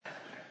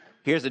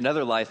Here's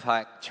another life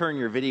hack. Turn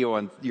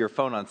your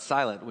phone on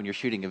silent when you're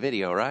shooting a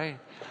video, right?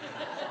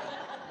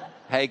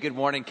 Hey, good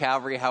morning,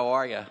 Calvary. How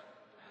are you?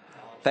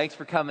 Thanks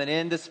for coming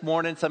in this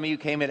morning. Some of you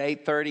came at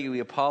 8:30. We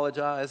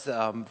apologize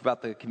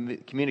about the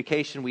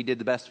communication. We did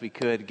the best we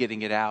could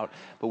getting it out.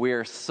 But we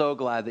are so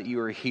glad that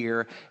you are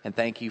here, and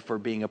thank you for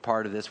being a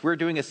part of this. We're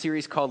doing a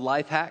series called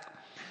Life Hack.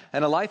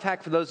 And a life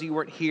hack, for those of you who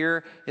weren't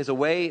here, is a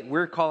way,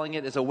 we're calling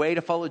it, is a way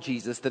to follow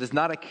Jesus that is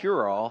not a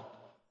cure-all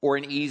or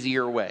an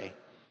easier way,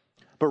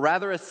 but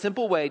rather a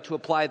simple way to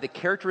apply the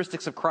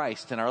characteristics of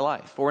Christ in our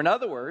life. Or in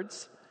other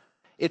words,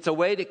 it's a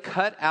way to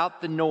cut out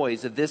the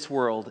noise of this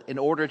world in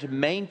order to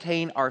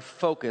maintain our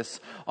focus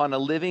on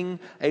living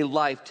a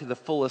life to the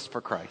fullest for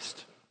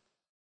Christ.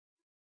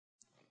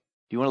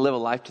 Do you want to live a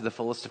life to the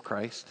fullest of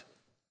Christ?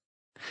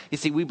 You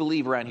see, we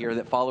believe around here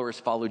that followers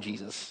follow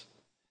Jesus.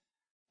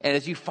 And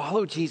as you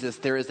follow Jesus,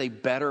 there is a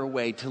better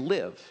way to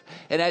live.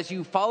 And as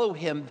you follow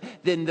him,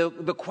 then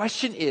the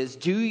question is,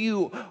 do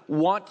you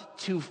want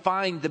to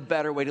find the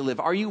better way to live?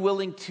 Are you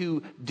willing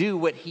to do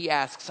what he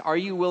asks? Are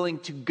you willing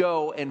to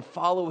go and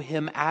follow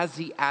him as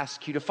he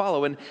asks you to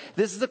follow? And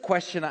this is a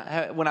question,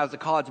 when I was a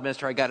college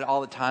minister, I got it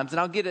all the times.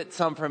 And I'll get it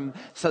some from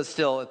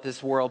still at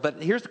this world.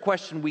 But here's the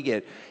question we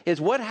get,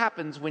 is what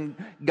happens when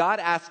God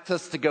asks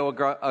us to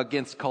go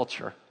against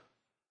culture?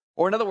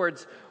 Or in other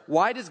words,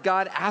 why does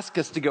God ask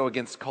us to go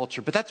against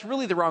culture? But that's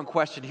really the wrong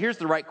question. Here's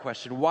the right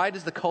question. Why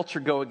does the culture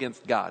go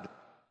against God?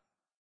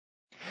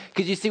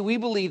 Because you see, we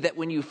believe that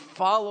when you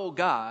follow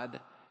God,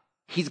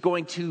 he's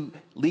going to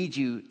lead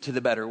you to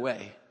the better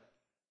way.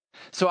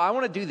 So I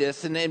want to do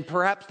this, and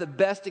perhaps the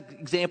best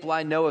example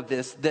I know of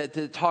this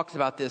that talks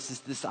about this is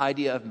this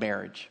idea of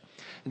marriage.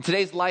 And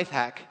today's life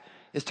hack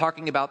is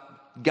talking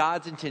about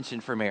God's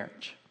intention for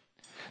marriage.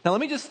 Now let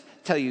me just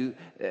tell you,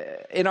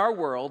 in our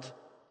world,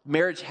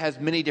 marriage has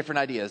many different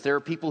ideas. There are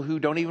people who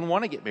don't even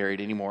want to get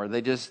married anymore.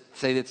 They just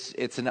say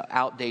it's an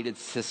outdated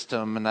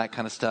system and that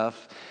kind of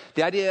stuff.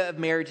 The idea of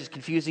marriage is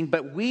confusing,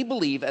 but we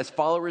believe as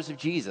followers of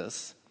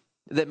Jesus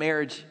that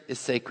marriage is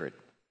sacred.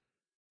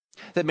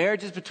 That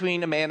marriage is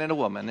between a man and a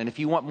woman. And if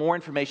you want more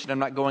information, I'm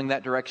not going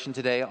that direction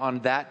today on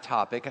that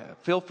topic,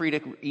 feel free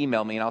to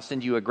email me and I'll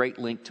send you a great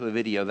link to a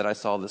video that I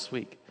saw this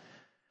week.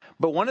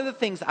 But one of the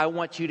things I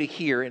want you to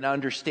hear and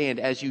understand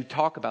as you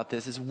talk about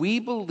this is we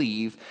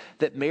believe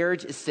that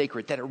marriage is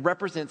sacred, that it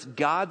represents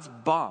God's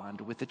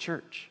bond with the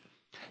church.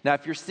 Now,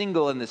 if you're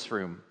single in this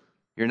room,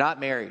 you're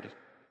not married,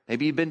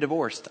 maybe you've been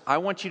divorced, I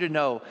want you to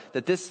know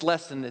that this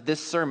lesson,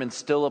 this sermon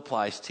still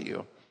applies to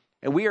you.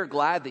 And we are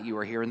glad that you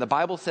are here. And the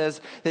Bible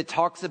says that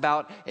talks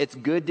about it's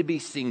good to be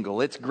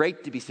single. It's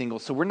great to be single.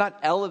 So we're not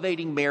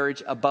elevating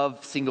marriage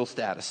above single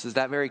status. Is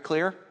that very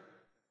clear?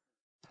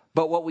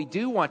 But what we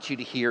do want you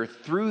to hear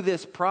through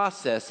this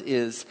process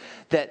is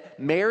that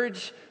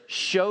marriage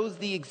shows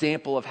the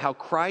example of how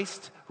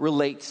Christ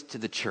relates to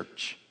the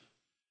church.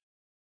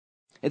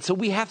 And so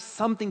we have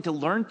something to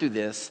learn through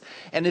this.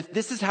 And if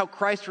this is how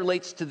Christ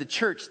relates to the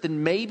church,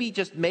 then maybe,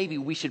 just maybe,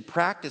 we should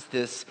practice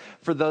this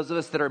for those of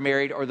us that are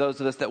married or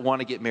those of us that want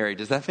to get married.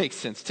 Does that make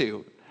sense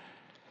too?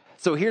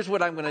 So here's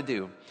what I'm going to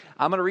do.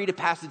 I'm going to read a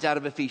passage out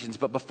of Ephesians,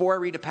 but before I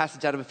read a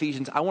passage out of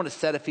Ephesians, I want to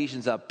set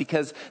Ephesians up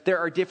because there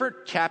are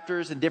different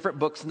chapters and different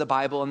books in the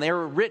Bible, and they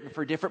were written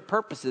for different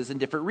purposes and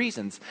different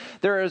reasons.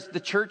 There is the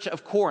church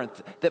of Corinth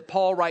that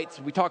Paul writes,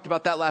 we talked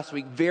about that last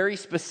week, very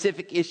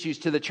specific issues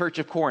to the church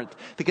of Corinth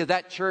because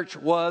that church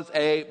was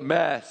a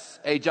mess,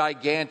 a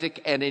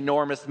gigantic and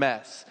enormous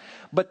mess.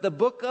 But the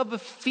book of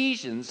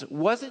Ephesians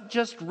wasn't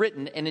just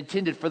written and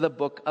intended for the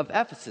book of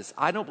Ephesus.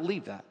 I don't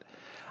believe that.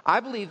 I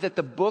believe that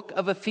the book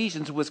of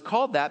Ephesians was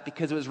called that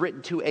because it was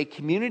written to a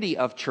community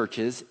of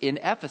churches in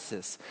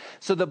Ephesus.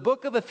 So the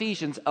book of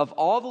Ephesians, of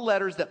all the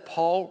letters that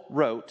Paul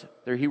wrote,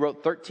 he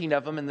wrote 13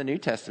 of them in the New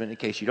Testament, in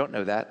case you don't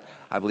know that.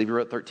 I believe he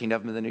wrote 13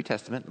 of them in the New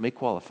Testament. Let me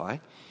qualify.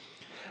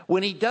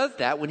 When he does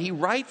that, when he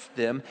writes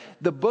them,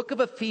 the book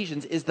of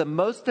Ephesians is the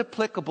most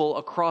applicable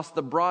across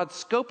the broad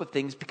scope of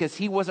things because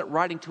he wasn't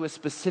writing to a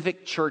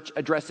specific church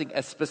addressing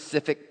a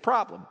specific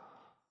problem.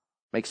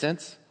 Make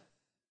sense?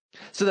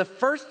 So the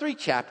first 3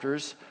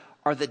 chapters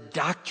are the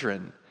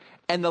doctrine,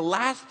 and the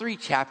last 3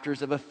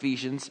 chapters of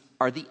Ephesians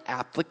are the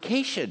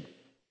application.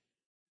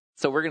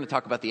 So we're going to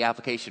talk about the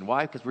application.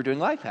 Why? Because we're doing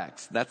life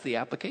hacks. That's the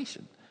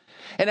application.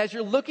 And as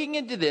you're looking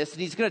into this, and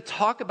he's going to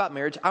talk about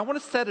marriage, I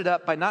want to set it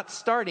up by not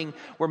starting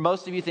where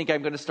most of you think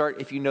I'm going to start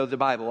if you know the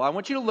Bible. I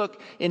want you to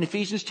look in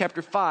Ephesians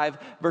chapter 5,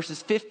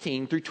 verses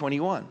 15 through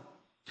 21.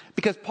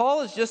 Because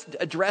Paul has just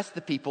addressed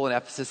the people in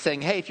Ephesus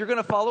saying, hey, if you're going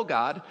to follow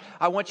God,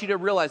 I want you to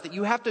realize that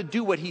you have to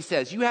do what he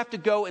says. You have to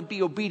go and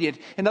be obedient.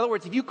 In other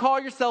words, if you call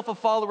yourself a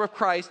follower of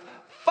Christ,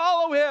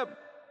 follow him.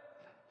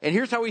 And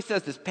here's how he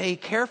says this. Pay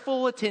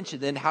careful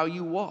attention in how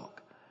you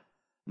walk.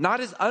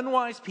 Not as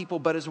unwise people,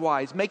 but as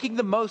wise, making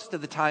the most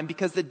of the time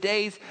because the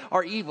days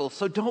are evil.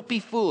 So don't be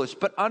foolish,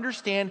 but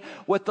understand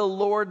what the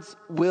Lord's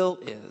will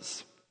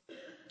is.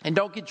 And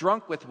don't get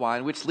drunk with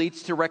wine, which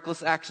leads to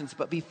reckless actions,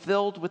 but be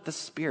filled with the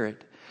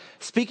Spirit.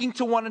 speaking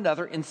to one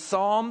another in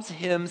psalms,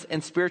 hymns,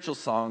 and spiritual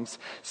songs,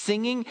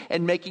 singing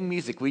and making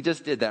music. We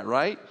just did that,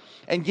 right?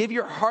 And give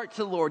your heart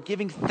to the Lord,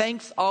 giving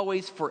thanks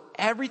always for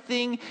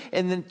everything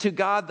and then to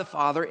God the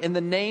Father in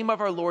the name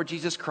of our Lord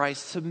Jesus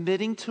Christ,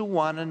 submitting to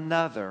one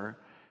another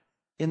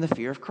in the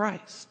fear of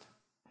Christ.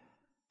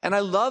 And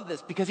I love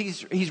this because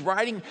he's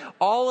writing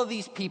all of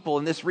these people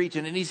in this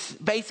region, and he's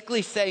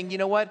basically saying, you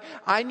know what?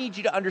 I need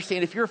you to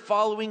understand, if you're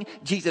following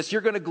Jesus,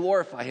 you're going to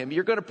glorify him.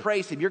 You're going to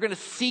praise him. You're going to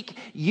seek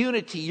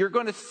unity. You're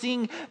going to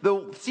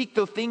seek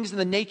the things in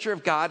the nature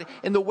of God.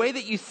 And the way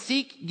that you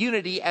seek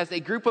unity as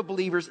a group of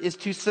believers is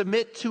to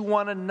submit to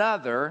one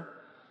another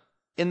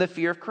in the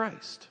fear of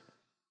Christ.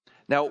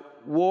 Now,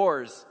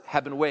 wars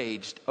have been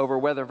waged over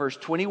whether verse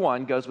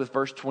 21 goes with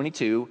verse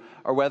 22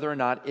 or whether or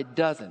not it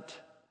doesn't.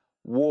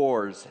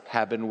 Wars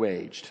have been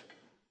waged.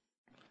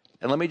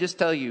 And let me just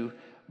tell you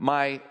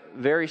my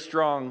very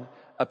strong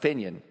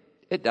opinion.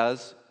 It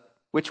does.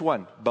 Which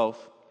one? Both.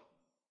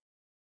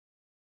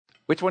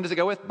 Which one does it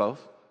go with?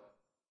 Both.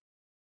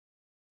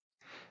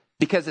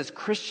 Because as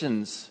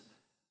Christians,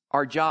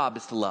 our job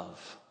is to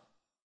love.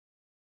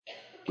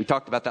 We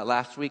talked about that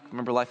last week.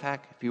 Remember Life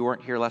Hack? If you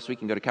weren't here last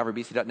week, you can go to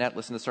calvarybc.net,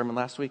 listen to the sermon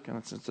last week.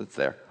 It's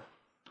there.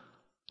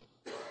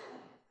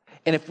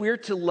 And if we're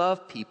to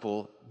love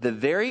people, the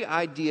very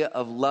idea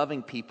of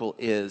loving people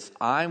is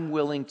I'm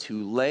willing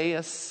to lay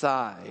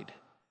aside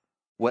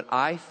what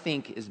I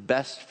think is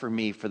best for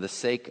me for the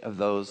sake of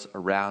those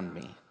around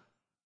me.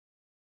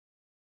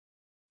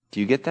 Do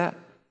you get that?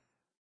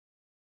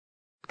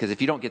 Because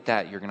if you don't get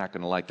that, you're not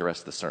going to like the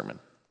rest of the sermon.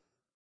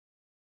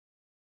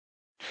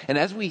 And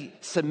as we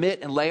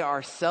submit and lay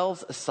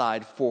ourselves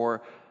aside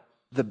for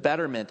the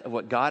betterment of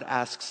what God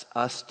asks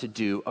us to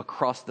do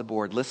across the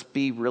board, let's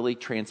be really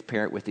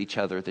transparent with each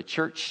other. The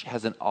church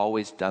hasn't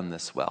always done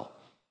this well.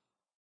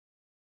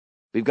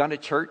 We've gone to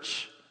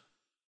church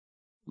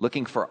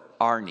looking for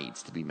our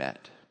needs to be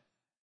met.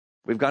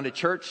 We've gone to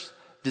church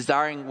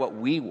desiring what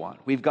we want.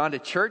 We've gone to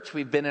church.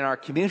 We've been in our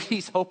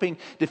communities hoping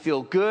to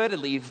feel good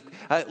and leave.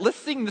 Let's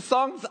sing the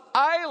songs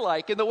I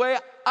like in the way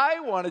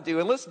I want to do,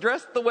 and let's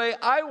dress the way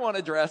I want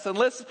to dress, and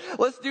let's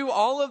do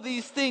all of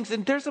these things.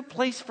 And there's a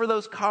place for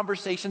those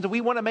conversations, and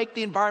we want to make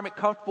the environment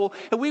comfortable,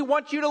 and we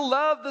want you to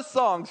love the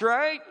songs,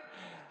 right?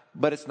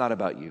 But it's not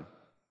about you.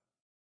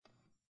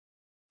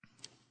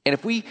 And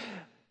if we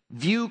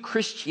view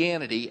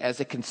Christianity as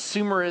a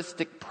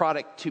consumeristic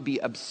product to be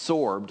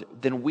absorbed,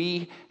 then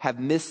we have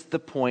missed the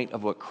point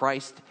of what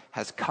Christ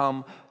has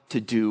come to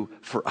do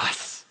for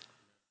us.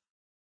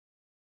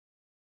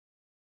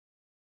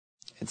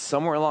 And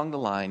somewhere along the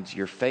lines,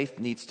 your faith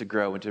needs to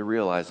grow into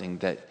realizing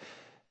that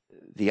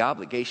the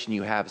obligation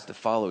you have is to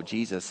follow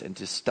Jesus and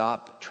to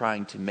stop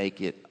trying to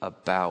make it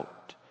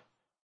about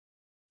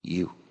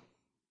you.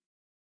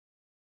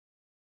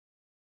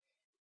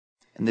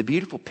 And the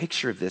beautiful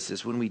picture of this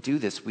is when we do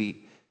this,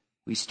 we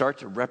start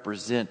to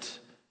represent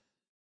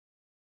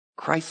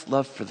Christ's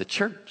love for the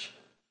church.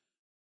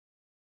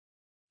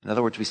 In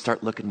other words, we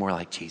start looking more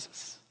like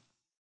Jesus.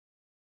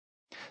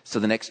 So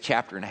the next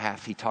chapter and a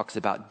half, he talks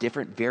about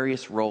different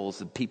various roles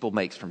that people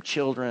make, from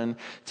children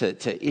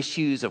to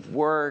issues of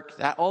work,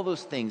 all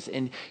those things.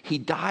 And he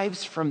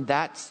dives from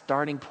that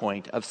starting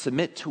point of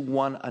submit to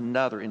one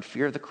another in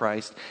fear of the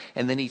Christ.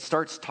 And then he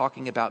starts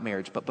talking about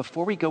marriage. But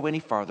before we go any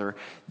farther,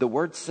 the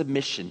word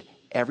submission,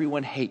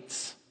 everyone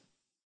hates.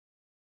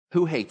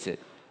 Who hates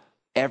it?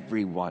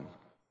 Everyone.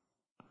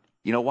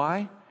 You know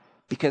why?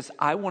 Because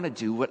I want to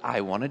do what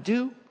I want to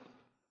do.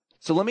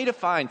 So let me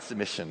define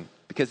submission.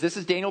 Because this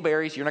is Daniel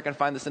Barry's, you're not going to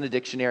find this in a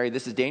dictionary.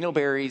 This is Daniel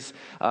Barry's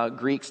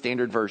Greek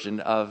standard version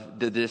of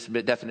the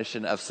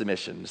definition of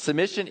submission.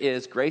 Submission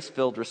is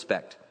grace-filled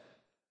respect.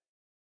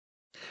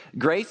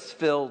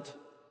 Grace-filled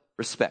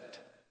respect.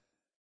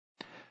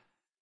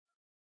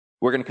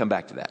 We're going to come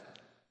back to that.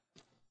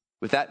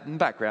 With that in the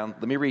background,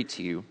 let me read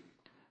to you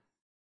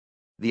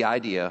the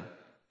idea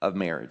of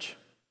marriage.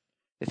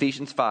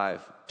 Ephesians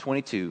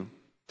 5:22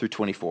 through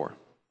 24.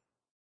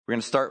 We're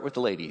going to start with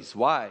the ladies.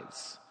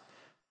 Wives.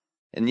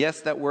 And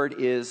yes, that word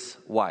is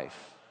wife,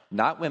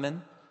 not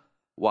women,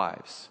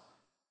 wives.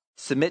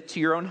 Submit to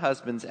your own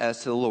husbands as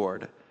to the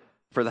Lord.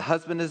 For the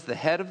husband is the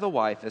head of the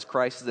wife, as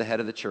Christ is the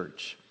head of the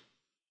church.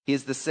 He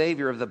is the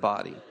Savior of the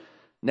body.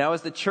 Now,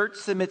 as the church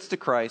submits to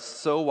Christ,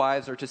 so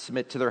wives are to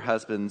submit to their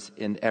husbands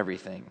in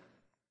everything.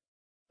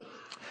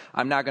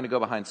 I'm not going to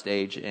go behind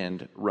stage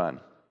and run.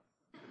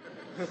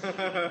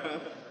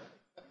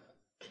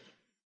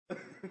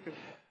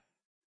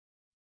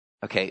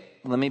 Okay,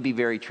 let me be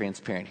very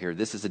transparent here.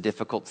 This is a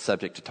difficult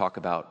subject to talk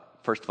about.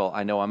 First of all,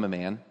 I know I'm a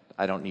man.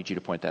 I don't need you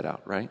to point that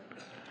out, right?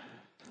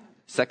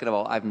 Second of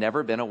all, I've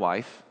never been a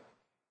wife.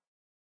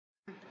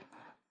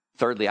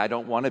 Thirdly, I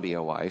don't want to be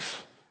a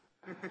wife.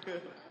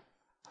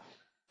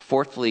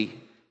 Fourthly,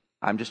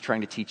 I'm just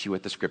trying to teach you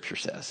what the scripture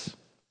says.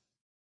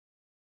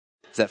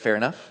 Is that fair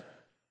enough?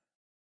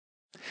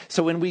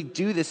 So when we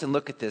do this and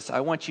look at this, I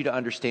want you to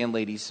understand,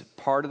 ladies,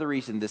 part of the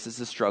reason this is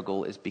a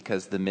struggle is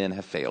because the men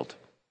have failed.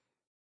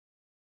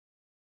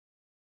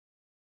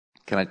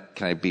 Can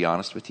I be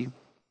honest with you?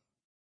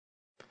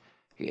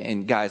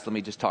 And guys, let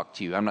me just talk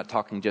to you. I'm not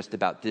talking just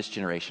about this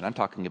generation. I'm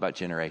talking about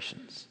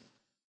generations.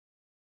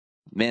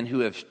 Men who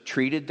have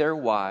treated their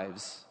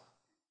wives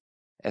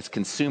as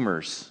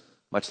consumers,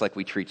 much like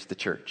we treat the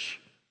church.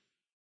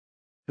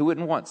 Who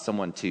wouldn't want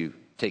someone to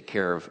take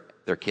care of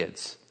their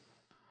kids,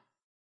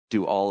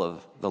 do all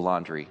of the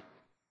laundry,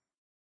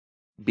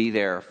 be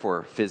there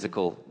for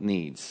physical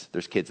needs?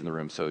 There's kids in the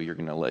room, so you're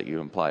going to let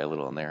you imply a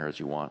little in there as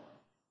you want.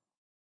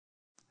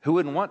 Who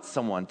wouldn't want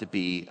someone to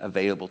be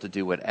available to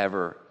do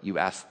whatever you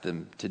ask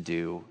them to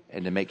do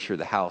and to make sure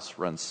the house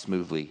runs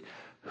smoothly?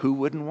 Who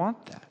wouldn't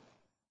want that?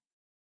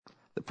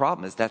 The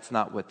problem is that's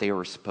not what they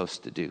were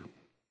supposed to do.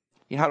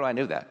 You know, how do I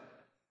know that?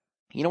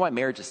 You know why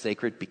marriage is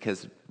sacred?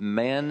 Because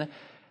men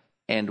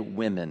and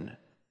women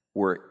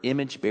were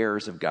image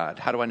bearers of God.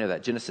 How do I know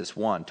that? Genesis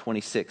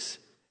 1:26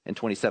 and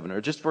 27,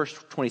 or just verse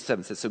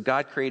 27 says, so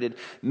God created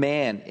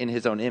man in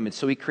his own image.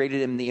 So he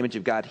created him in the image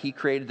of God. He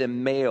created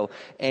them male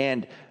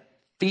and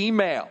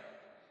female.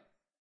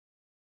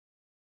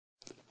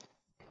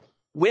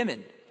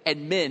 Women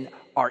and men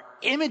are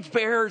image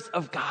bearers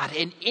of God,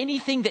 and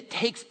anything that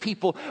takes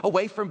people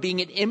away from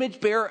being an image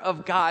bearer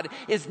of God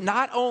is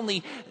not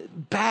only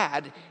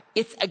bad,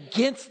 it's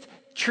against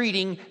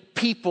treating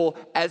people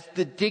as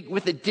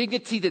with the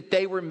dignity that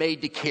they were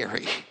made to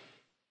carry.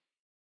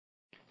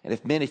 And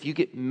if you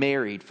get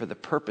married for the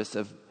purpose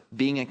of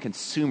being a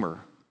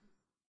consumer,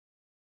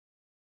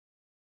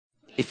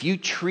 if you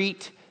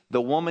treat the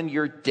woman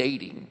you're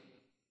dating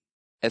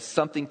as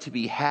something to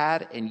be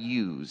had and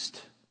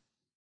used,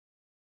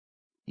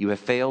 you have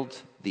failed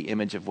the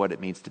image of what it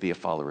means to be a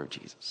follower of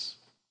Jesus.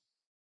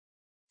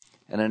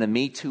 And in a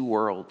Me Too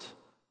world,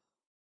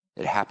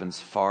 it happens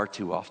far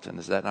too often.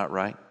 Is that not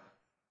right?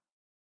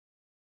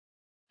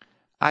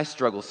 I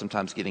struggle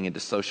sometimes getting into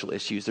social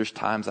issues. There's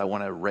times I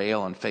want to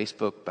rail on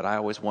Facebook, but I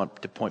always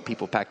want to point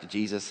people back to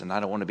Jesus, and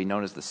I don't want to be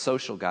known as the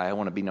social guy. I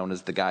want to be known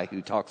as the guy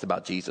who talks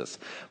about Jesus.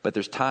 But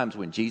there's times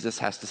when Jesus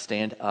has to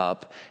stand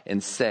up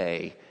and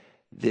say,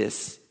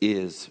 this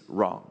is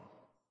wrong.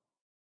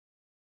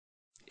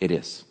 It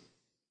is.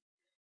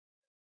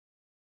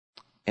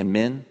 And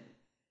men,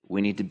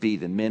 we need to be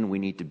the men we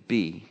need to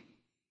be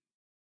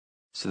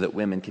so that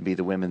women can be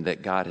the women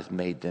that God has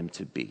made them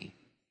to be.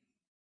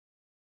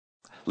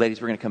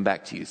 Ladies, we're going to come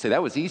back to you. Say,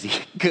 that was easy.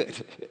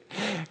 Good.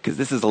 Because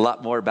this is a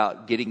lot more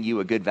about getting you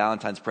a good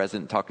Valentine's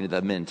present and talking to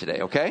the men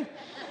today, okay?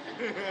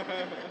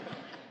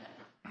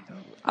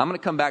 I'm going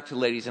to come back to the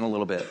ladies in a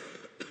little bit.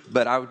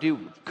 But I would do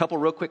a couple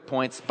real quick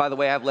points. By the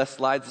way, I have less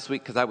slides this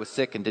week because I was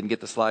sick and didn't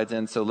get the slides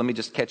in. So let me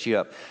just catch you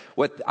up.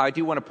 What I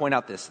do want to point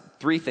out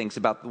three things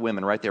about the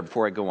women right there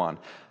before I go on.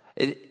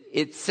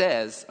 It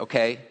says,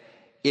 okay,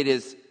 it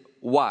is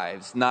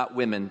wives, not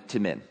women to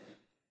men.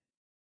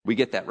 We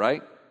get that,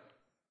 right?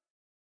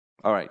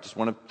 All right, just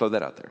want to throw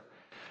that out there.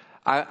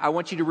 I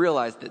want you to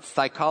realize that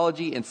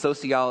psychology and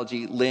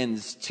sociology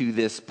lends to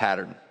this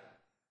pattern.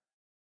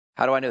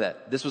 How do I know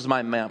that? This was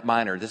my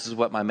minor. This is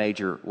what my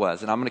major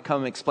was. And I'm going to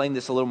come and explain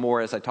this a little more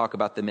as I talk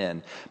about the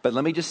men. But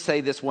let me just say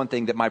this one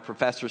thing that my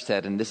professor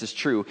said, and this is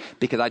true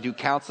because I do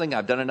counseling.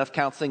 I've done enough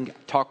counseling.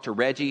 Talked to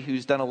Reggie,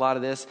 who's done a lot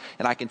of this,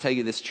 and I can tell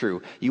you this is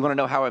true. You want to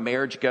know how a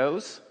marriage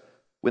goes?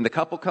 When the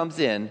couple comes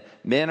in,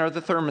 men are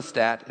the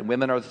thermostat and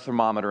women are the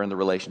thermometer in the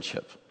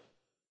relationship.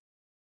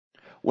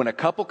 When a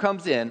couple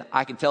comes in,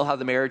 I can tell how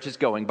the marriage is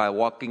going by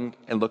walking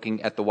and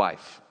looking at the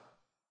wife.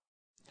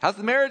 How's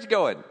the marriage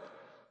going?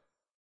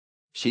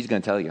 She's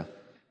going to tell you.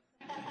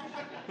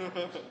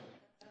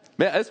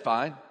 Man, that's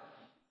fine.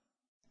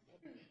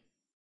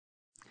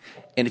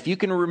 And if you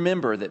can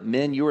remember that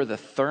men, you are the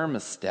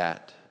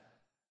thermostat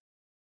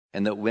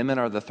and that women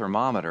are the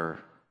thermometer,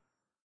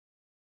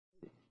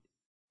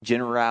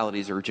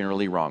 generalities are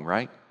generally wrong,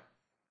 right?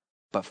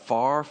 But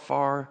far,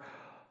 far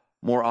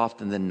more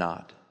often than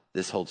not,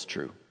 this holds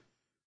true.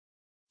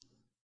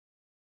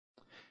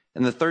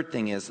 And the third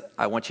thing is,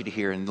 I want you to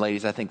hear, and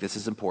ladies, I think this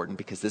is important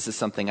because this is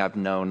something I've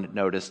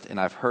noticed,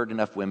 and I've heard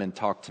enough women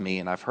talk to me,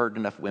 and I've heard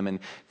enough women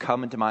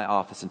come into my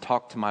office and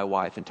talk to my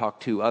wife and talk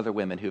to other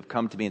women who have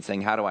come to me and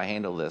saying, how do I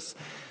handle this?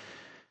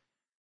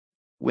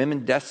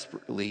 Women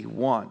desperately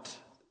want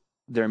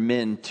their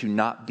men to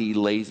not be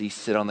lazy,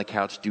 sit on the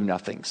couch, do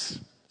nothings.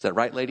 Is that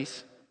right,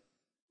 ladies?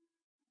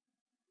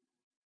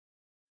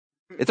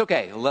 It's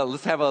okay.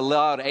 Let's have a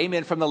loud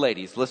amen from the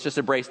ladies. Let's just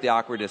embrace the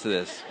awkwardness of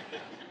this.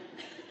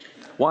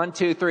 1,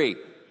 2, 3. Amen.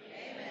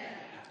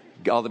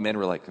 All the men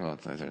were like, oh.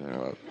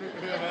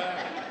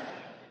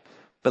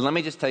 But let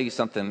me just tell you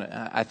something.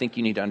 I think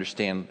you need to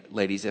understand,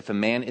 ladies, if a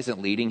man isn't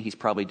leading, he's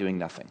probably doing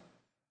nothing.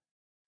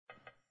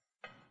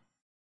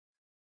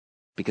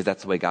 Because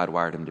that's the way God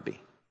wired him to be.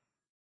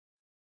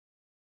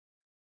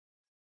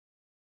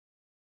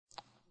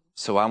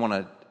 So I want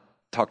to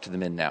talk to the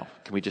men now.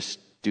 Can we just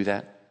do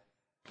that?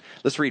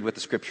 Let's read what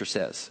the scripture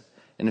says.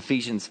 In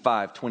Ephesians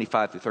 5,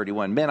 25 through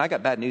 31. Men, I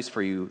got bad news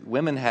for you.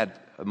 Women had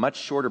a much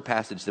shorter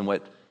passage than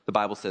what the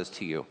Bible says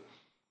to you.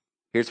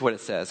 Here's what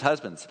it says.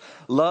 Husbands,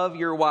 love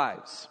your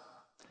wives.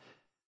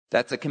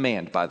 That's a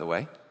command, by the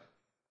way.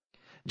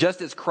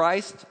 Just as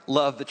Christ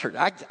loved the church.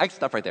 I can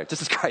stop right there.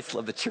 Just as Christ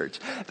loved the church.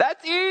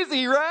 That's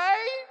easy,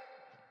 right?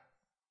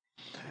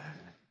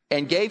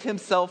 And gave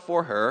himself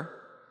for her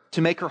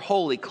to make her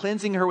holy,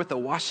 cleansing her with the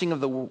washing of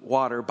the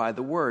water by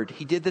the word.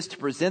 He did this to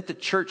present the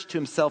church to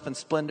himself in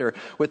splendor,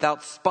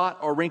 without spot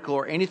or wrinkle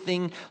or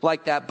anything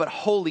like that, but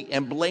holy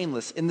and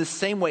blameless. In the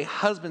same way,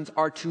 husbands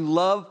are to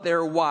love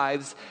their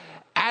wives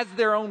as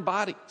their own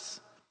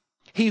bodies.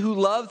 He who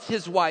loves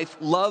his wife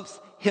loves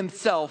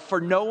himself, for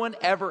no one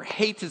ever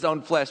hates his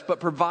own flesh, but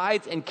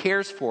provides and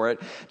cares for it,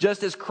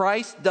 just as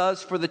Christ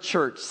does for the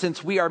church,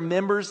 since we are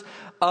members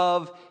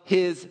of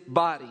his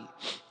body.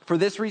 For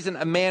this reason,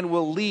 a man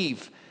will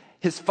leave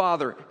his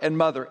father and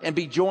mother and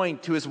be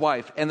joined to his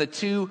wife, and the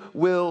two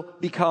will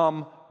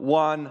become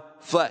one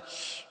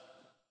flesh.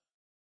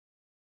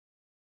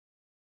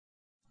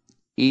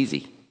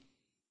 Easy.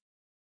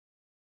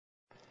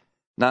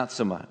 Not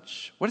so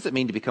much. What does it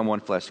mean to become one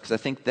flesh? Because I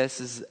think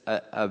this is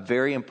a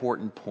very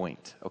important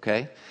point,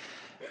 okay?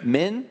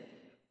 Men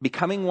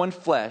becoming one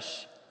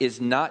flesh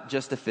is not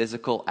just a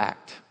physical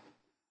act,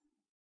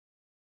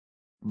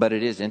 but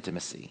it is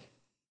intimacy.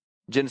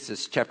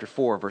 Genesis chapter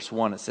 4, verse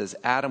 1, it says,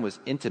 Adam was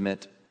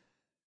intimate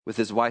with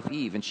his wife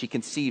Eve, and she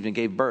conceived and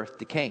gave birth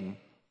to Cain.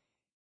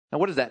 Now,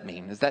 what does that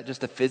mean? Is that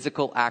just a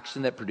physical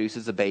action that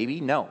produces a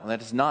baby? No,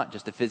 that is not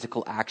just a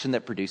physical action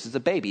that produces a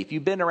baby. If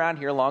you've been around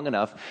here long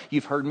enough,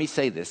 you've heard me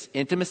say this.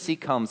 Intimacy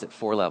comes at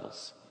 4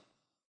 levels.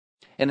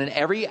 And in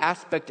every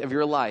aspect of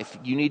your life,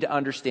 you need to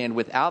understand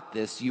without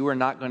this, you are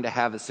not going to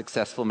have a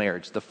successful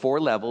marriage. The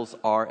 4 levels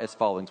are as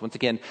follows. Once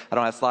again, I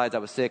don't have slides. I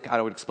was sick.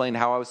 I would explain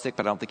how I was sick,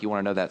 but I don't think you want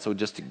to know that. So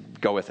just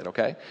go with it,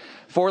 okay?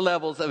 4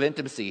 levels of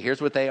intimacy.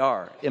 Here's what they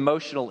are.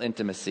 Emotional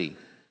intimacy.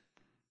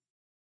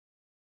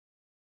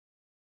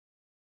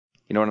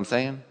 You know what I'm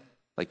saying?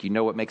 Like, you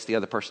know what makes the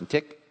other person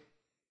tick,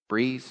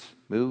 breathe,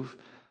 move.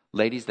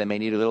 Ladies, they may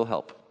need a little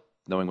help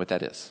knowing what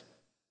that is.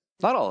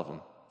 Not all of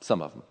them,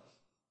 some of them.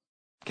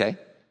 Okay?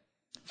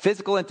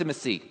 Physical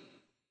intimacy.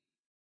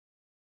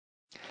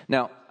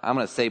 Now, I'm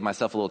going to save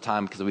myself a little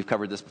time because we've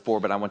covered this before,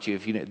 but I want you,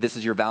 if you know, this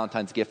is your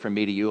Valentine's gift from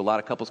me to you. A lot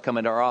of couples come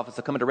into our office,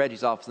 they'll come into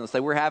Reggie's office and they'll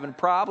say, we're having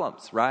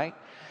problems, right?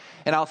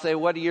 And I'll say,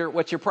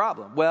 what's your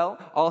problem? Well,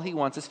 all he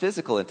wants is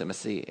physical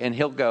intimacy. And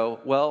he'll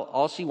go, well,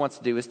 all she wants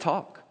to do is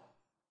talk.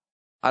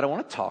 I don't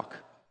want to talk.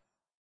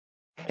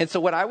 And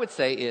so what I would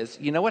say is,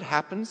 you know what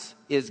happens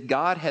is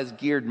God has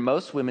geared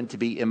most women to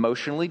be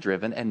emotionally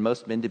driven and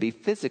most men to be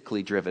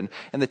physically driven.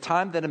 And the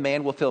time that a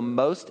man will feel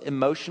most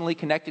emotionally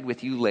connected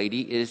with you,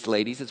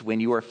 ladies, is when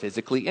you are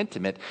physically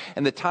intimate.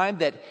 And the time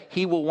that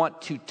he will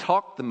want to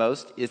talk the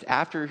most is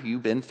after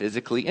you've been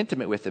physically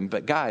intimate with him.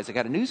 But guys, I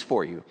got a news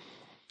for you.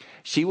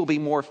 She will be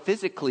more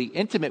physically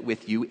intimate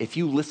with you if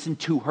you listen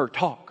to her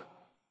talk.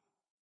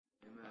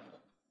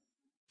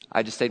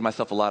 I just saved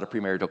myself a lot of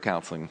premarital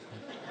counseling.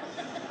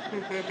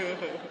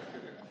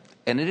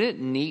 And isn't it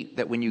neat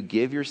that when you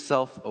give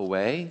yourself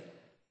away,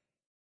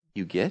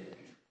 you get?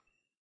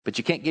 But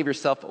you can't give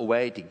yourself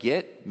away to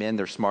get. Men,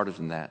 they're smarter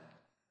than that.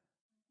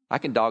 I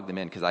can dog them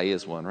in because I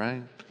is one,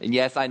 right? And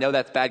yes, I know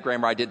that's bad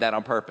grammar. I did that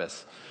on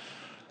purpose.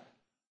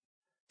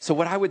 So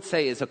what I would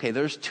say is, okay,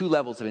 there's 2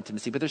 levels of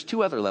intimacy, but there's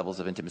 2 other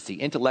levels of intimacy.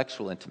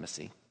 Intellectual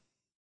intimacy.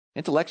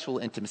 Intellectual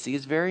intimacy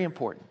is very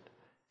important.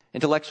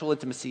 Intellectual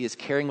intimacy is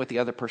caring what the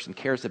other person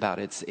cares about.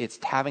 It's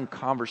having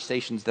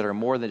conversations that are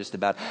more than just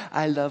about,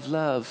 I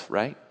love,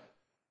 right?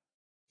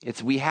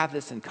 It's we have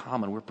this in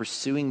common. We're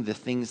pursuing the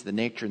things, the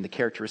nature and the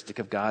characteristic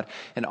of God.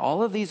 And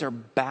all of these are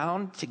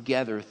bound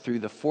together through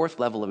the 4th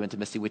level of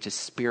intimacy, which is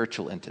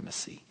spiritual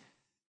intimacy.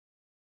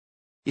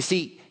 You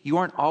see, you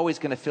aren't always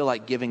going to feel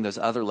like giving those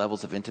other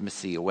levels of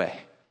intimacy away.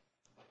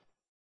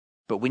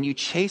 But when you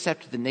chase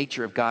after the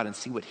nature of God and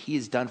see what he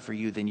has done for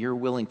you, then you're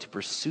willing to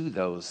pursue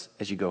those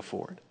as you go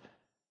forward.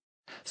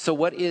 So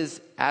what is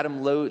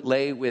Adam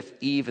lay with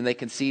Eve and they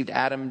conceived?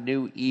 Adam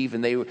knew Eve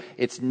and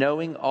it's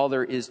knowing all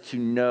there is to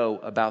know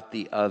about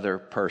the other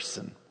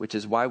person, which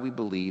is why we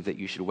believe that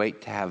you should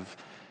wait to have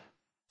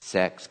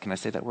sex. Can I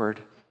say that word?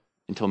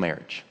 Until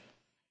marriage.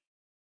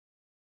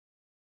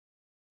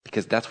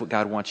 Because that's what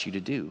God wants you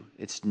to do.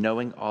 It's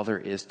knowing all there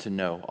is to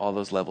know, all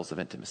those levels of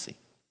intimacy.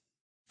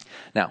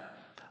 Now,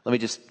 let me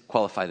just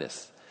qualify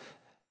this.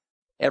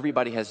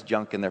 Everybody has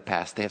junk in their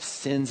past. They have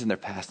sins in their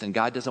past, and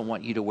God doesn't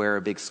want you to wear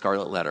a big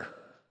scarlet letter.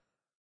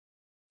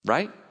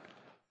 Right?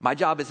 My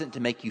job isn't to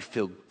make you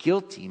feel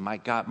guilty. My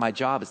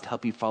job is to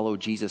help you follow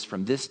Jesus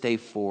from this day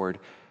forward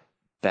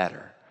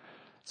better.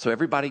 So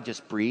everybody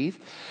just breathe.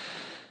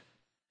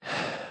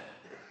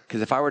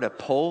 Because if I were to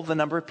poll the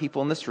number of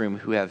people in this room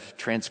who have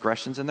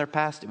transgressions in their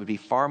past, it would be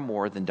far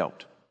more than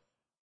don't.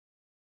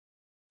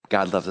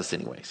 God loves us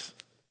anyways.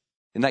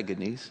 Isn't that good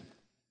news?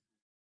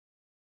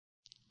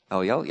 Oh,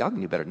 y'all can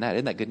do better than that.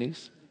 Isn't that good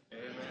news?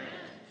 Amen.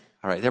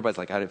 All right, everybody's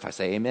like, if I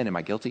say amen, am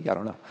I guilty? I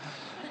don't know.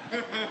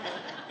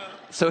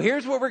 So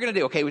here's what we're going to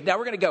do. Okay, now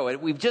we're going to go.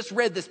 We've just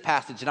read this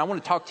passage, and I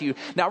want to talk to you.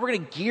 Now we're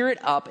going to gear it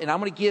up, and I'm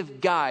going to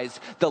give guys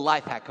the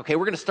life hack. Okay,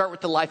 we're going to start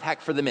with the life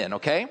hack for the men,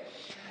 okay?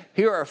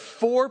 Here are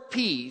 4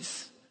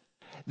 P's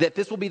that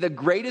this will be the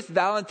greatest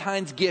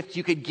Valentine's gift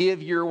you could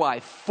give your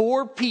wife.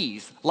 4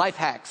 P's, life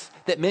hacks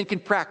that men can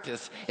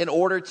practice in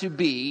order to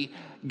be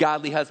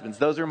godly husbands.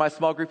 Those are my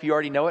small group. You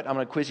already know it. I'm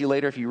going to quiz you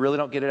later. If you really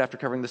don't get it after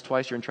covering this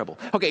twice, you're in trouble.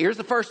 Okay, here's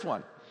the first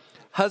one.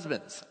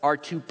 Husbands are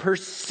to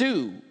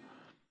pursue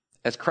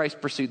as Christ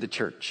pursued the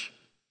church.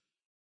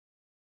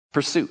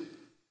 Pursue.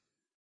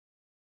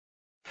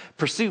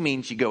 Pursue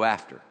means you go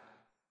after.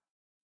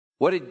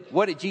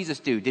 What did Jesus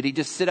do? Did he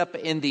just sit up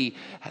in the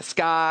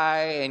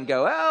sky and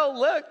go, oh,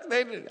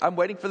 look, I'm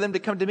waiting for them to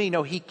come to me?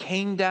 No, he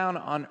came down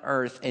on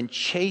earth and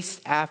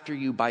chased after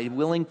you by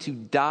willing to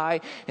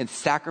die and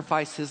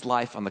sacrifice his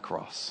life on the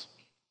cross.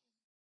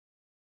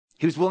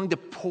 He was willing to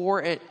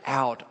pour it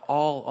out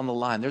all on the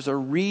line. There's a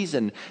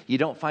reason you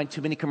don't find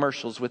too many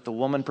commercials with the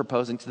woman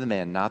proposing to the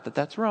man. Not that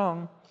that's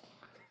wrong.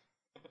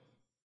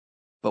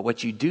 But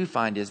what you do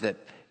find is that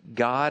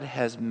God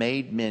has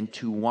made men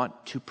to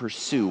want to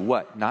pursue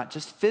what? Not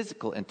just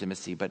physical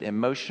intimacy, but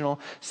emotional,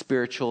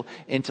 spiritual,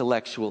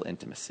 intellectual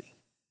intimacy.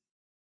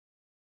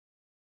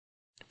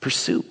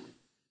 Pursue.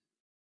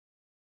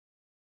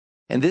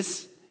 And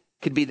this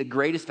could be the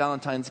greatest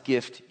Valentine's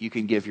gift you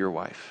can give your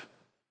wife.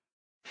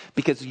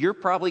 Because you're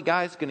probably,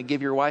 guys, going to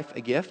give your wife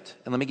a gift.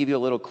 And let me give you a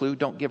little clue.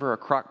 Don't give her a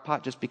crock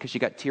pot just because you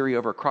got teary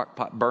over a crock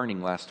pot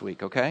burning last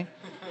week, okay?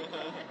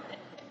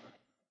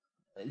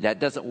 That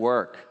doesn't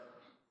work.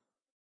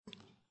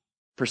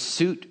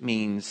 Pursuit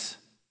means,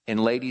 and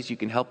ladies, you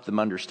can help them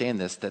understand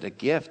this, that a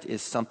gift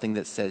is something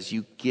that says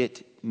you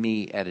get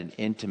me at an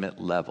intimate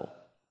level.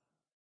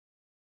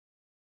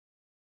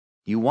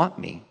 You want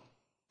me.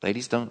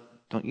 Ladies, don't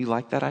you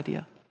like that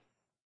idea?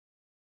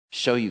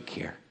 Show you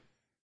care.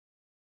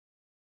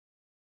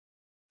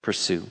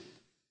 Pursue.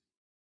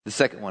 The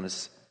second one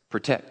is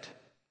protect.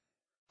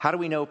 How do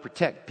we know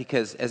protect?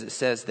 Because as it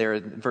says there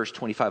in verse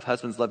 25,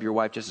 husbands, love your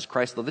wife just as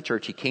Christ loved the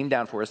church. He came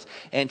down for us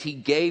and he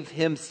gave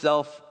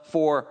himself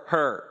for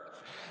her.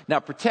 Now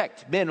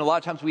protect, men, a lot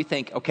of times we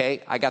think,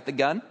 okay, I got the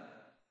gun.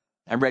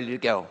 I'm ready to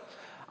go.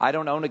 I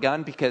don't own a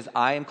gun because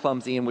I am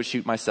clumsy and would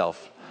shoot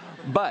myself.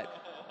 But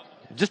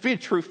just being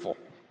truthful.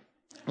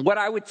 What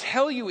I would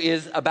tell you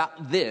is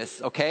about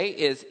this, okay,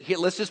 is here,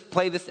 let's just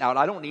play this out.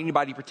 I don't need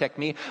anybody to protect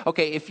me.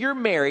 Okay, if you're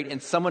married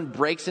and someone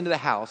breaks into the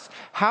house,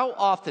 how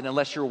often,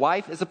 unless your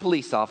wife is a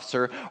police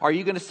officer, are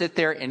you going to sit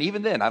there, and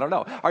even then, I don't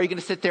know, are you going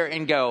to sit there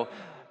and go,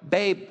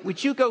 babe,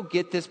 would you go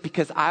get this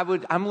because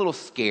I'm a little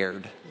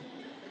scared.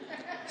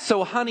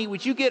 So honey,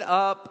 would you get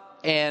up?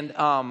 And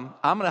I'm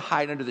going to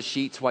hide under the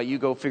sheets while you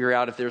go figure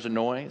out if there's a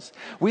noise.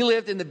 We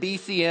lived in the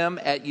BCM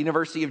at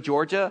University of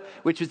Georgia,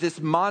 which was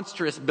this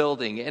monstrous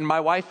building. And my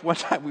wife, one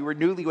time, we were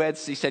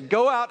newlyweds, she said,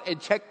 go out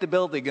and check the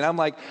building. And I'm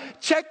like,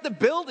 check the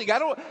building?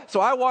 So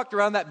I walked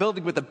around that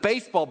building with a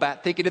baseball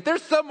bat thinking, if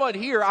there's someone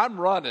here,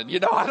 I'm running.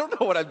 I don't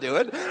know what I'm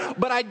doing.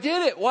 But I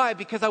did it. Why?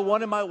 Because I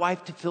wanted my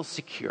wife to feel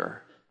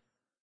secure.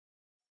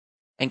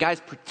 And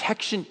guys,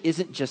 protection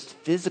isn't just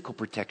physical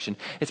protection.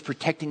 It's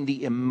protecting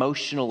the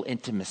emotional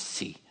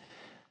intimacy.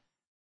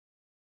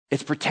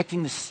 It's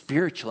protecting the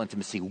spiritual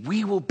intimacy.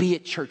 We will be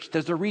at church.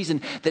 There's a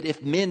reason that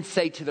if men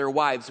say to their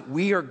wives,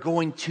 we are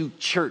going to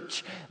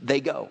church,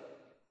 they go.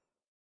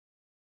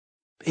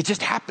 It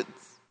just happens.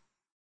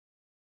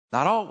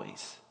 Not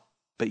always,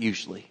 but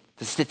usually.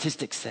 The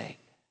statistics say.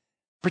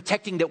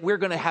 Protecting that we're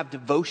going to have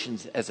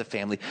devotions as a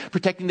family.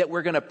 Protecting that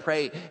we're going to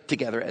pray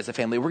together as a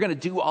family. We're going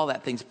to do all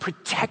that things.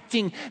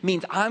 Protecting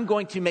means I'm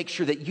going to make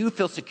sure that you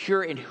feel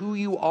secure in who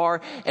you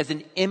are as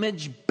an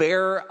image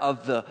bearer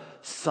of the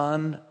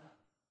son,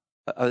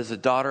 as a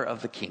daughter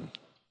of the King.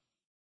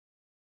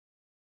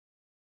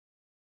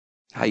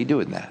 How you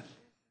doing that?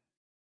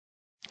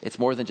 It's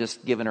more than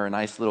just giving her a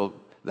nice little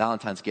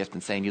Valentine's gift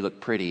and saying you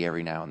look pretty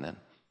every now and then.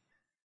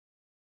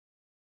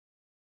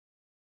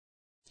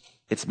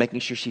 It's making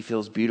sure she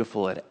feels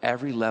beautiful at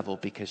every level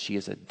because she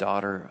is a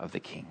daughter of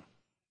the King.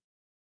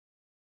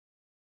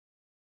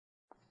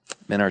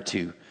 Men are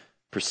to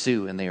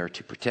pursue and they are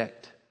to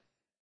protect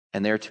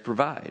and they are to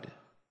provide.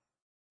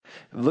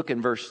 Look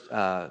in verse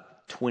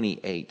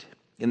 28.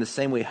 In the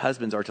same way,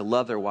 husbands are to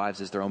love their wives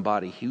as their own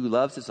body. He who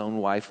loves his own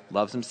wife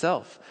loves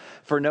himself.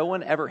 For no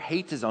one ever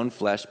hates his own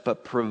flesh,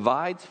 but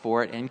provides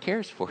for it and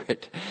cares for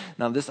it.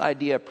 Now, this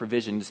idea of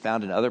provision is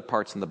found in other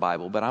parts in the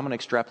Bible, but I'm going to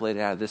extrapolate it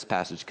out of this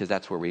passage because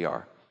that's where we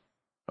are.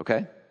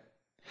 Okay?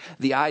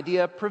 The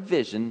idea of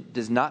provision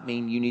does not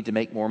mean you need to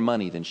make more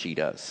money than she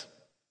does.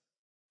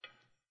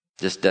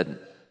 Just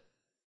doesn't.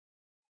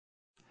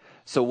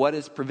 So what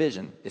is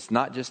provision? It's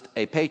not just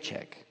a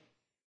paycheck.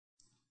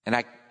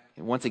 And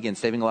once again,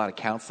 saving a lot of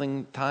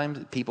counseling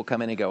time. People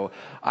come in and go,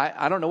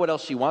 I don't know what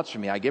else she wants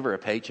from me. I give her a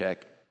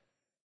paycheck.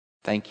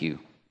 Thank you.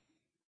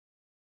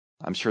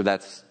 I'm sure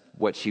that's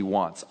what she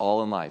wants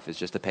all in life is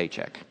just a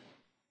paycheck.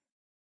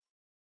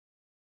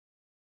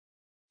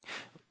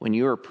 When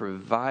you are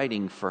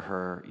providing for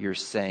her, you're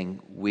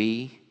saying,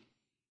 we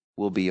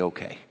will be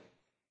okay.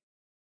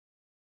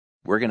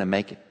 We're going to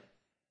make it.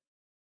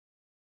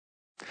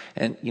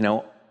 And,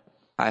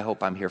 I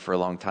hope I'm here for a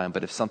long time,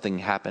 but if something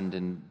happened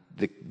and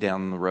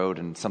down the road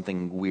and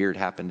something weird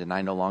happened and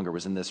I no longer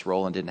was in this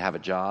role and didn't have a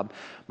job,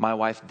 my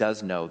wife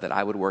does know that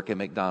I would work at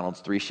McDonald's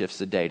 3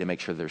 shifts a day to make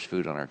sure there's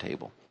food on our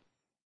table.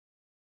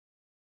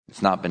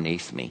 It's not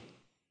beneath me.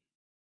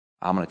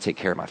 I'm going to take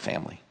care of my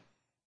family.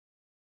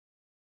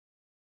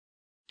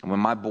 And when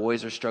my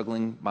boys are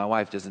struggling, my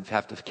wife doesn't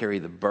have to carry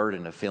the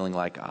burden of feeling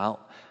like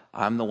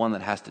I'm the one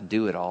that has to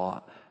do it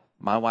all.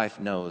 My wife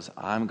knows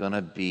I'm going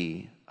to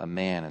be a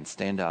man and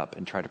stand up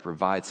and try to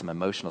provide some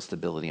emotional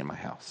stability in my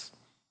house.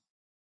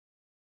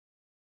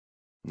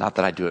 Not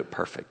that I do it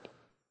perfect.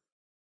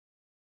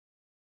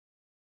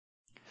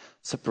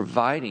 So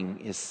providing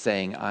is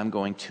saying I'm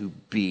going to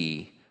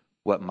be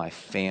what my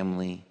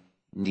family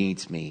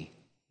needs me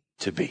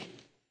to be.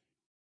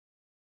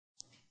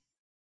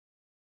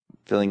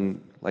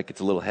 Feeling like it's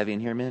a little heavy in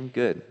here, men?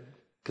 Good.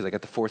 Because I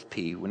got the 4th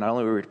P. We're not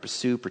only we're to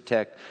pursue,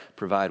 protect,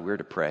 provide, we're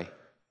to pray.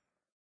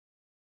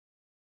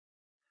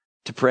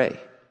 To pray.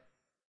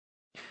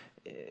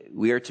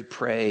 We are to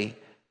pray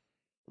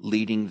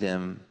leading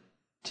them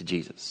to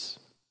Jesus.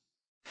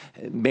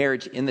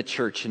 Marriage in the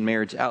church and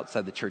marriage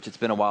outside the church, it's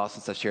been a while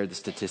since I've shared the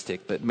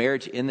statistic, but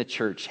marriage in the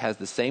church has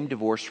the same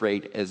divorce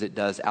rate as it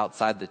does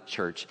outside the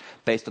church,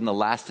 based on the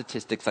last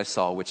statistics I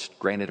saw, which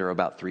granted are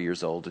about 3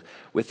 years old,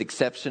 with the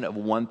exception of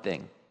one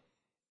thing.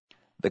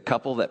 The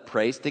couple that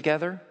prays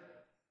together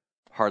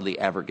hardly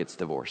ever gets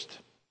divorced.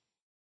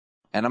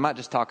 And I'm not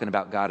just talking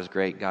about God is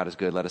great, God is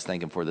good, let us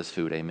thank him for this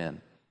food,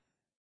 amen.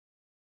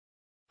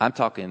 I'm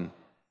talking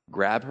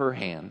grab her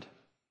hand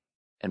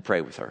and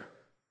pray with her.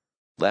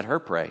 Let her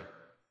pray.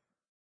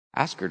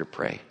 Ask her to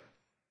pray.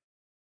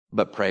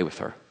 But pray with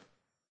her.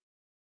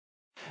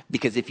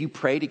 Because if you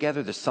pray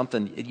together, there's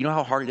something, you know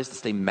how hard it is to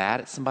stay mad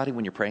at somebody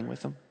when you're praying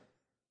with them?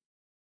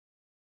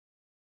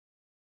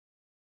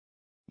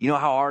 You know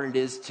how hard it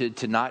is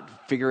to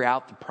not figure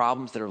out the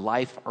problems that are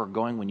life are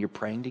going when you're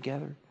praying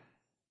together?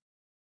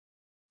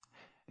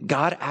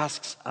 God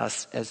asks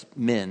us as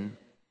men,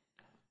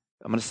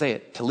 I'm going to say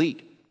it, to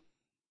lead.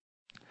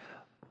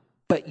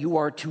 But you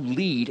are to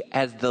lead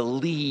as the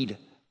lead,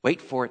 wait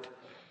for it,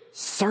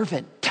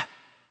 servant.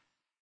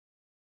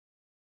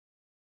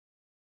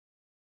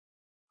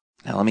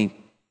 Now let me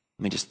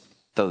just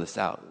throw this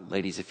out.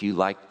 Ladies, if you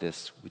like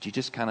this, would you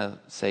just kind of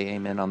say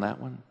amen on that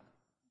one?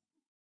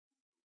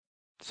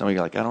 Some of you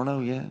are like, I don't know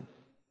yet.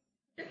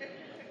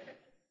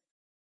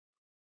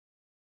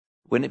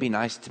 Wouldn't it be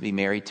nice to be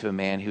married to a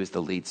man who is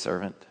the lead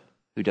servant,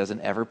 who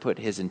doesn't ever put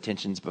his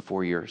intentions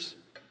before yours,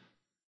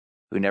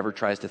 who never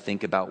tries to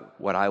think about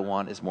what I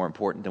want is more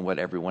important than what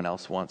everyone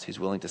else wants, who's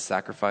willing to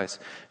sacrifice,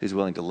 who's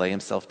willing to lay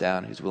himself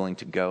down, who's willing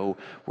to go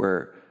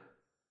where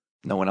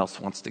no one else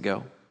wants to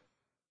go?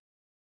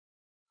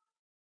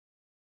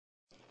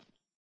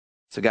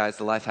 So guys,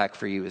 the life hack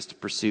for you is to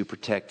pursue,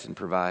 protect, and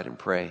provide and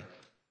pray.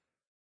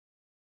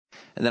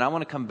 And then I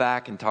want to come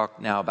back and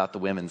talk now about the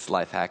women's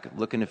life hack.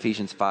 Look in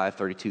Ephesians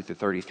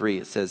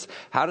 5:32-33. It says,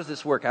 how does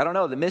this work? I don't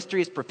know. The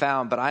mystery is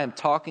profound, but I am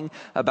talking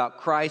about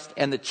Christ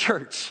and the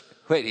church.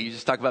 Wait, you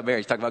just talk about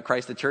marriage. Talk about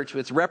Christ and the church.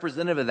 It's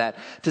representative of that.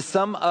 To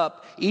sum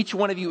up, each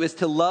one of you is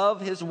to love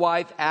his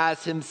wife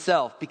as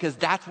himself, because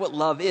that's what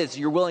love is.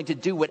 You're willing to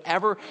do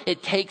whatever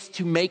it takes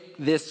to make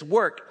this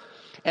work.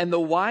 And the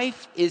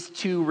wife is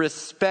to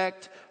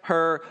respect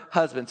her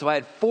husband. So I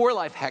had 4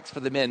 life hacks for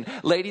the men.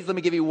 Ladies, let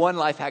me give you 1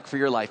 life hack for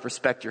your life.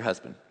 Respect your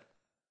husband.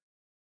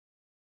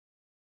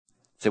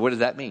 So what does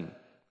that mean?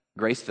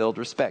 Grace-filled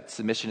respect.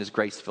 Submission is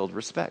grace-filled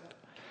respect.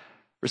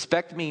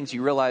 Respect means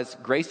you realize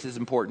grace is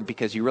important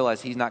because you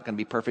realize he's not going to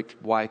be perfect.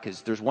 Why?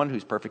 Because there's one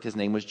who's perfect. His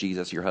name was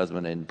Jesus. Your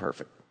husband isn't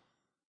perfect.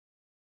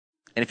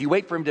 And if you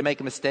wait for him to make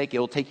a mistake, it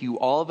will take you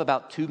all of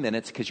about 2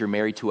 minutes because you're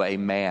married to a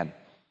man.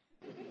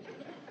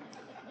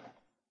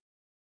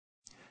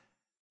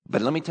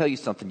 But let me tell you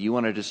something. You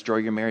want to destroy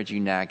your marriage, you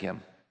nag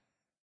him.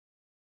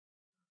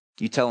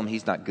 You tell him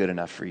he's not good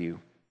enough for you.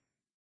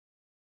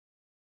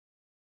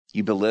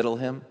 You belittle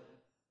him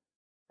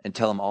and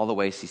tell him all the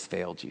ways he's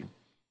failed you.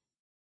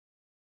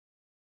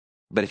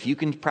 But if you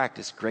can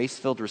practice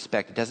grace-filled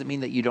respect, it doesn't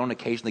mean that you don't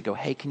occasionally go,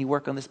 hey, can you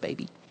work on this,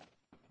 baby?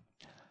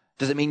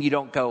 Doesn't mean you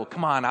don't go,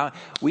 come on,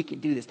 we can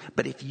do this.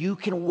 But if you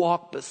can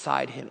walk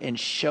beside him and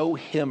show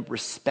him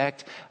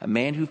respect, a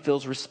man who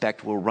feels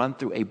respect will run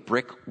through a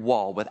brick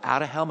wall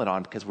without a helmet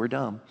on because we're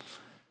dumb,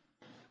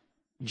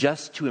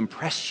 just to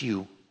impress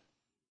you.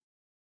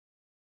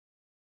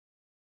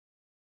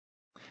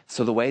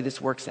 So the way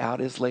this works out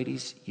is,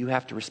 ladies, you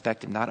have to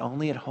respect him not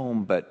only at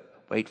home,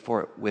 but wait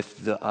for it,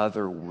 with the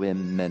other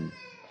women.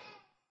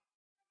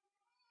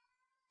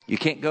 You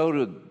can't go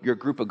to your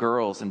group of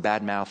girls and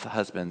badmouth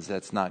husbands.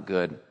 That's not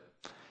good.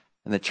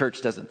 And the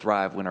church doesn't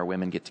thrive when our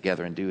women get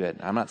together and do it.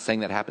 I'm not saying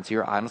that happens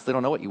here. I honestly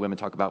don't know what you women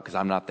talk about because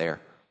I'm not there.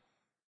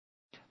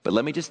 But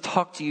let me just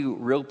talk to you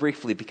real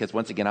briefly because,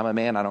 once again, I'm a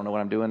man. I don't know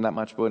what I'm doing that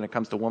much. But when it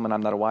comes to woman,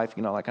 I'm not a wife,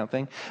 that kind of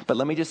thing. But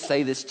let me just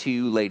say this to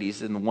you,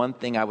 ladies. And one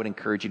thing I would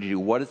encourage you to do,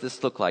 what does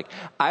this look like?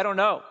 I don't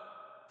know.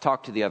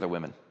 Talk to the other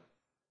women.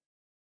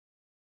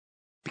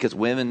 Because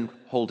women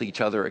hold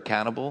each other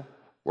accountable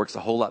works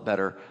a whole lot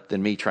better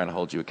than me trying to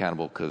hold you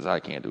accountable because I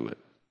can't do it.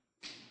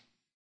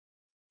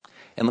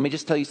 And let me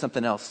just tell you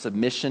something else.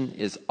 Submission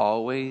is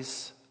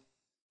always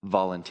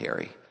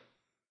voluntary.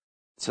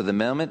 So the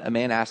moment a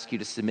man asks you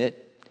to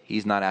submit,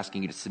 he's not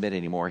asking you to submit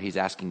anymore. He's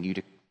asking you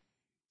to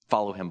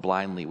follow him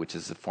blindly, which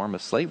is a form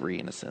of slavery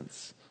in a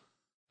sense.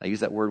 I use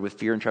that word with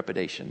fear and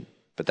trepidation,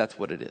 but that's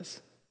what it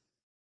is.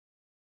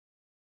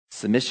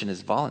 Submission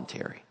is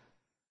voluntary.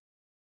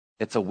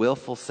 It's a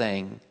willful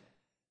saying,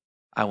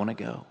 I want to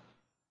go.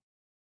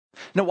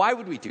 Now, why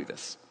would we do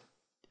this?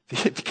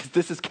 Because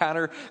this is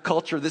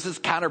counterculture. This is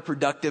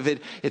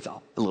counterproductive. It's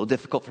a little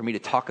difficult for me to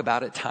talk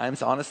about at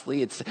times,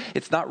 honestly.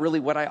 It's not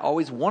really what I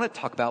always want to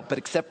talk about, but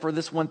except for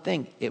this one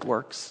thing, it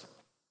works.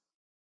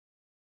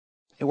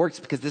 It works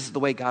because this is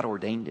the way God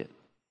ordained it.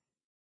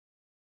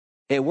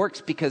 It works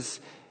because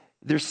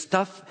there's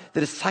stuff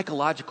that is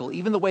psychological.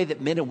 Even the way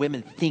that men and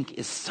women think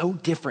is so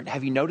different.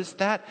 Have you noticed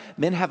that?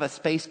 Men have a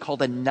space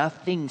called a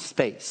nothing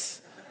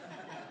space.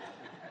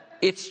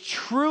 It's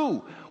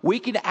true. We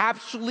can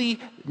actually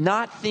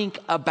not think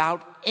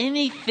about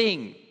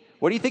anything.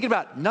 What are you thinking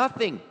about?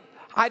 Nothing.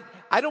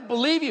 I don't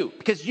believe you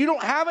because you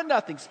don't have a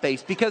nothing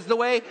space, because the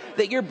way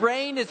that your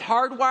brain is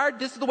hardwired,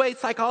 this is the way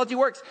psychology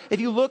works. If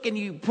you look and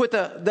you put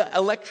the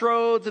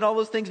electrodes and all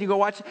those things and you go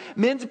watch,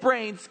 men's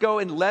brains go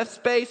in left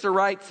space or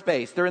right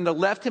space. They're in the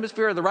left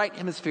hemisphere or the right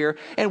hemisphere,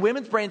 and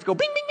women's brains go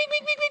bing, bing, bing,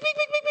 bing, bing, bing,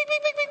 bing, bing, bing,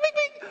 bing, bing,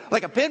 bing, bing,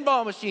 like a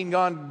pinball machine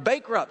gone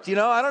bankrupt.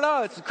 I don't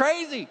know. It's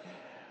crazy.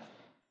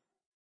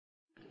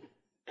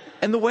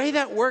 And the way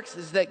that works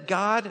is that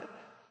God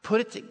put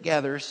it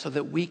together so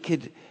that we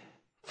could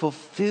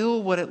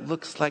fulfill what it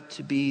looks like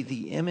to be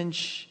the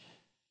image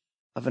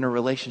of in a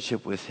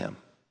relationship with him.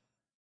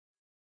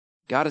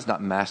 God is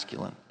not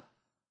masculine,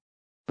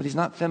 but he's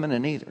not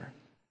feminine either.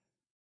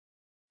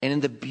 And in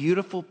the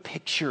beautiful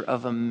picture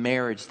of a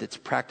marriage that's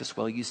practiced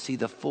well, you see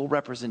the full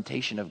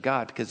representation of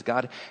God, because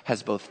God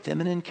has both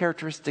feminine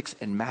characteristics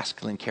and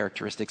masculine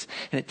characteristics,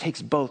 and it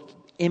takes both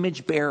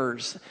image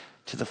bearers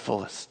to the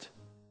fullest.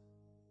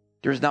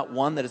 There is not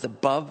one that is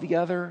above the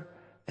other,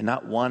 and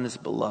not one is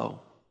below.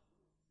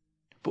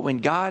 But when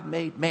God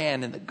made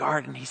man in the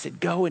garden, he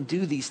said, go and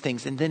do these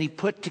things. And then he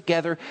put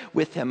together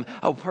with him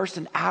a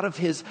person out of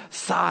his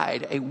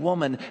side, a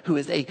woman who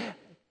is a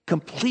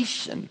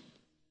completion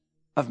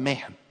of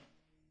man.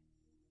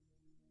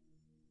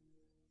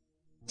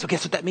 So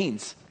guess what that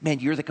means? Man,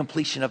 you're the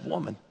completion of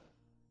woman.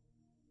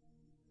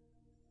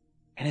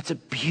 And it's a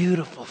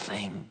beautiful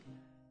thing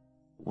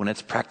when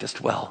it's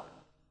practiced well.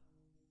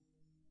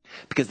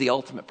 Because the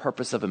ultimate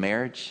purpose of a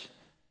marriage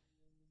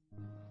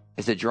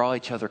is to draw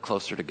each other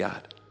closer to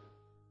God.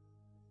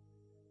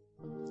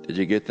 Did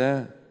you get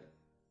that?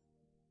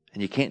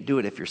 And you can't do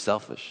it if you're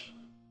selfish.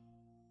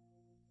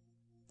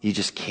 You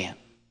just can't.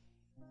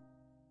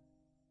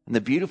 And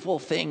the beautiful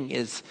thing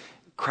is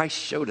Christ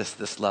showed us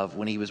this love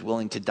when he was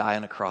willing to die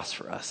on a cross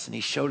for us. And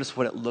he showed us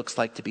what it looks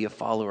like to be a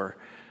follower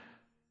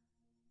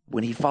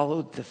when he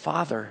followed the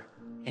Father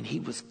and he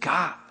was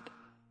God.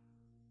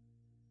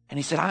 And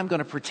he said, I'm going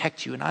to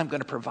protect you and I'm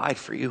going to provide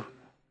for you.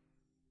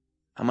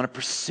 I'm going to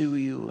pursue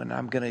you and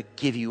I'm going to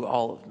give you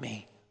all of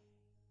me.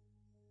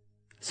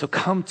 So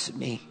come to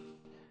me.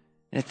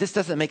 And if this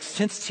doesn't make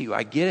sense to you,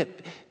 I get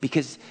it,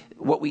 because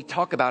what we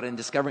talk about in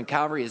Discovering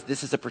Calvary is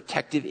this is a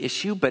protective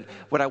issue, but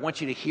what I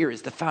want you to hear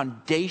is the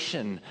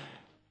foundation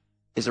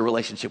is a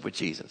relationship with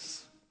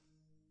Jesus.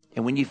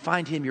 And when you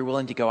find him, you're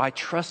willing to go, I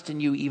trust in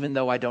you even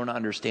though I don't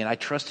understand. I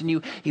trust in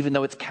you even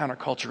though it's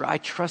counterculture. I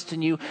trust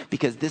in you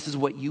because this is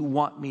what you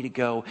want me to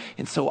go.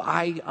 And so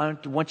I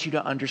want you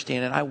to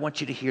understand, and I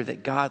want you to hear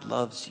that God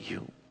loves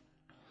you.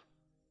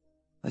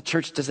 The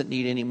church doesn't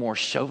need any more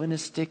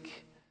chauvinistic,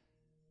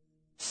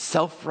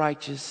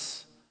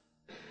 self-righteous,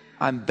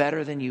 I'm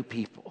better than you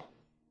people.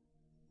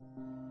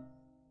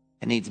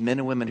 It needs men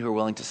and women who are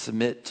willing to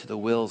submit to the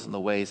wills and the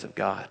ways of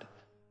God.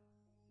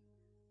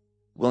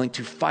 Willing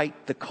to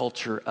fight the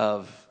culture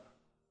of,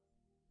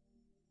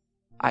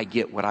 I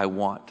get what I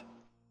want.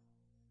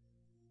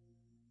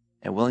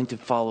 And willing to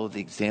follow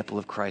the example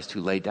of Christ,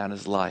 who laid down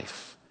his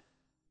life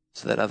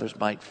so that others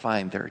might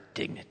find their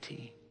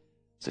dignity.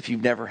 So if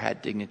you've never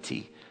had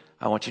dignity,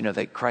 I want you to know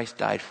that Christ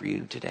died for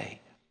you today.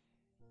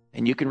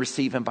 And you can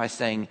receive him by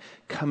saying,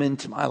 come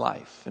into my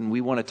life. And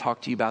we want to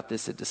talk to you about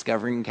this at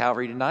Discovering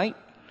Calvary tonight.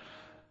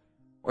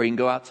 Or you can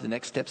go out to the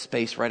Next Step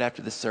space right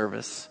after the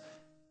service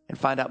and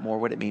find out more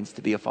what it means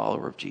to be a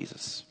follower of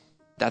Jesus.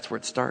 That's where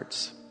it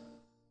starts.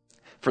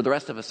 For the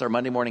rest of us, our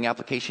Monday morning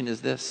application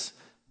is this: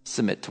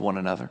 submit to one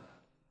another.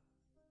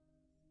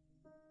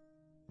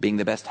 Being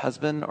the best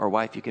husband or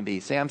wife you can be.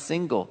 Say, I'm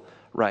single.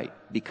 Right.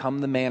 Become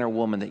the man or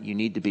woman that you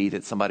need to be,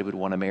 that somebody would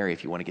want to marry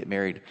if you want to get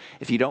married.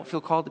 If you don't feel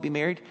called to be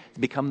married,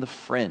 become the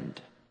friend.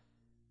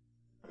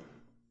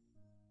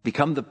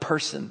 Become the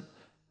person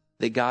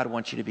that God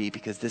wants you to be,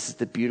 because this is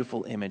the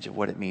beautiful image of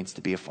what it means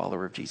to be a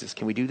follower of Jesus.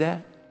 Can we do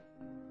that?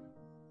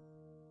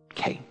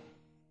 Okay.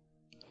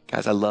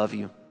 Guys, I love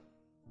you.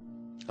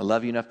 I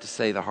love you enough to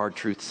say the hard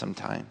truth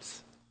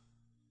sometimes.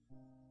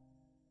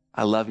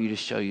 I love you to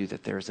show you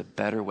that there is a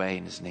better way,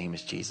 and his name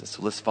is Jesus.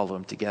 So let's follow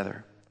him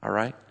together. All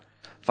right?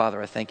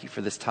 Father, I thank you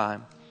for this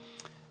time.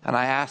 And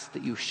I ask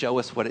that you show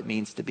us what it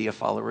means to be a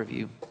follower of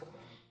you.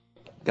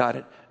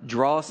 God,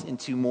 draw us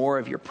into more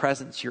of your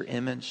presence, your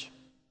image.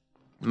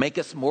 Make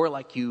us more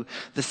like you,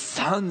 the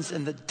sons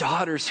and the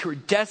daughters who are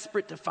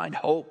desperate to find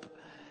hope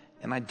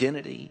and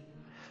identity.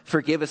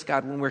 Forgive us,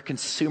 God, when we're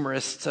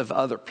consumerists of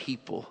other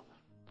people,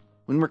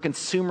 when we're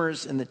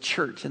consumers in the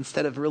church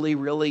instead of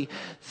really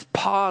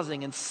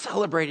pausing and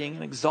celebrating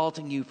and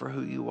exalting you for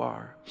who you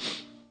are.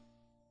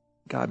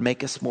 God,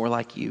 make us more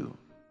like you,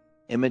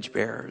 image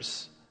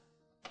bearers,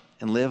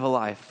 and live a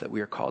life that we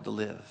are called to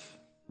live.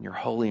 In your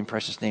holy and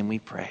precious name we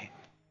pray.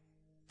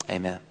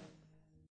 Amen.